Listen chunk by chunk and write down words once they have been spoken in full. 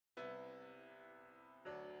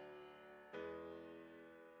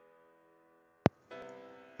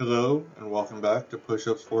Hello and welcome back to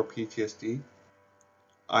Push-Ups for PTSD.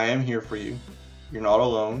 I am here for you. You're not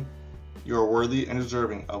alone. You are worthy and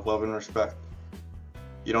deserving of love and respect.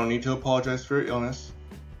 You don't need to apologize for your illness.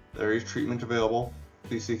 There is treatment available.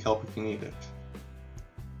 Please seek help if you need it.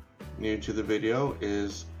 New to the video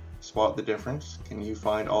is Spot the Difference. Can you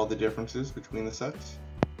find all the differences between the sets?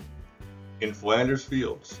 In Flanders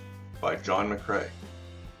Fields by John McCrae.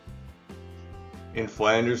 In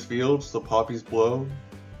Flanders Fields the poppies blow,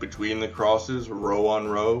 between the crosses row on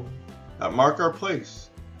row, that mark our place,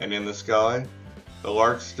 and in the sky the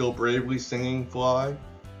larks still bravely singing fly,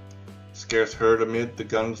 scarce heard amid the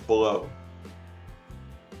guns below.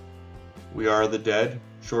 We are the dead,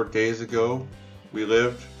 short days ago, we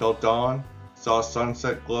lived, felt dawn, saw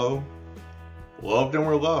sunset glow, loved and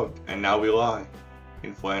were loved, and now we lie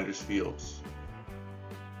in Flanders Fields.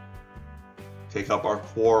 Take up our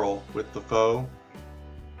quarrel with the foe,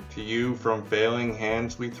 to you from failing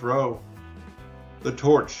hands we throw. The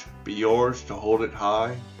torch be yours to hold it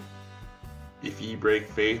high. If ye break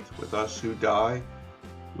faith with us who die,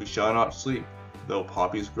 we shall not sleep, though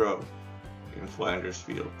poppies grow in Flanders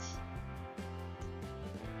Fields.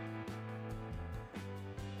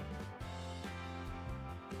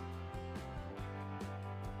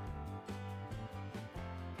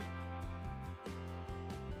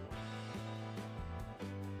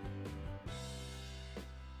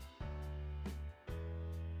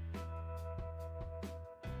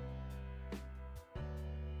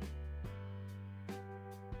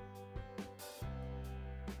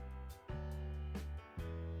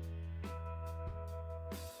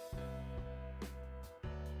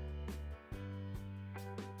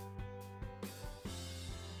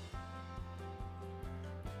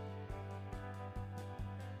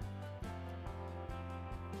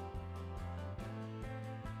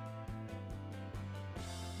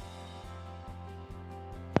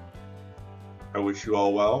 I wish you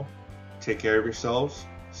all well. Take care of yourselves,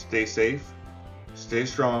 stay safe, stay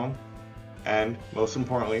strong, and most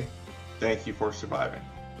importantly, thank you for surviving.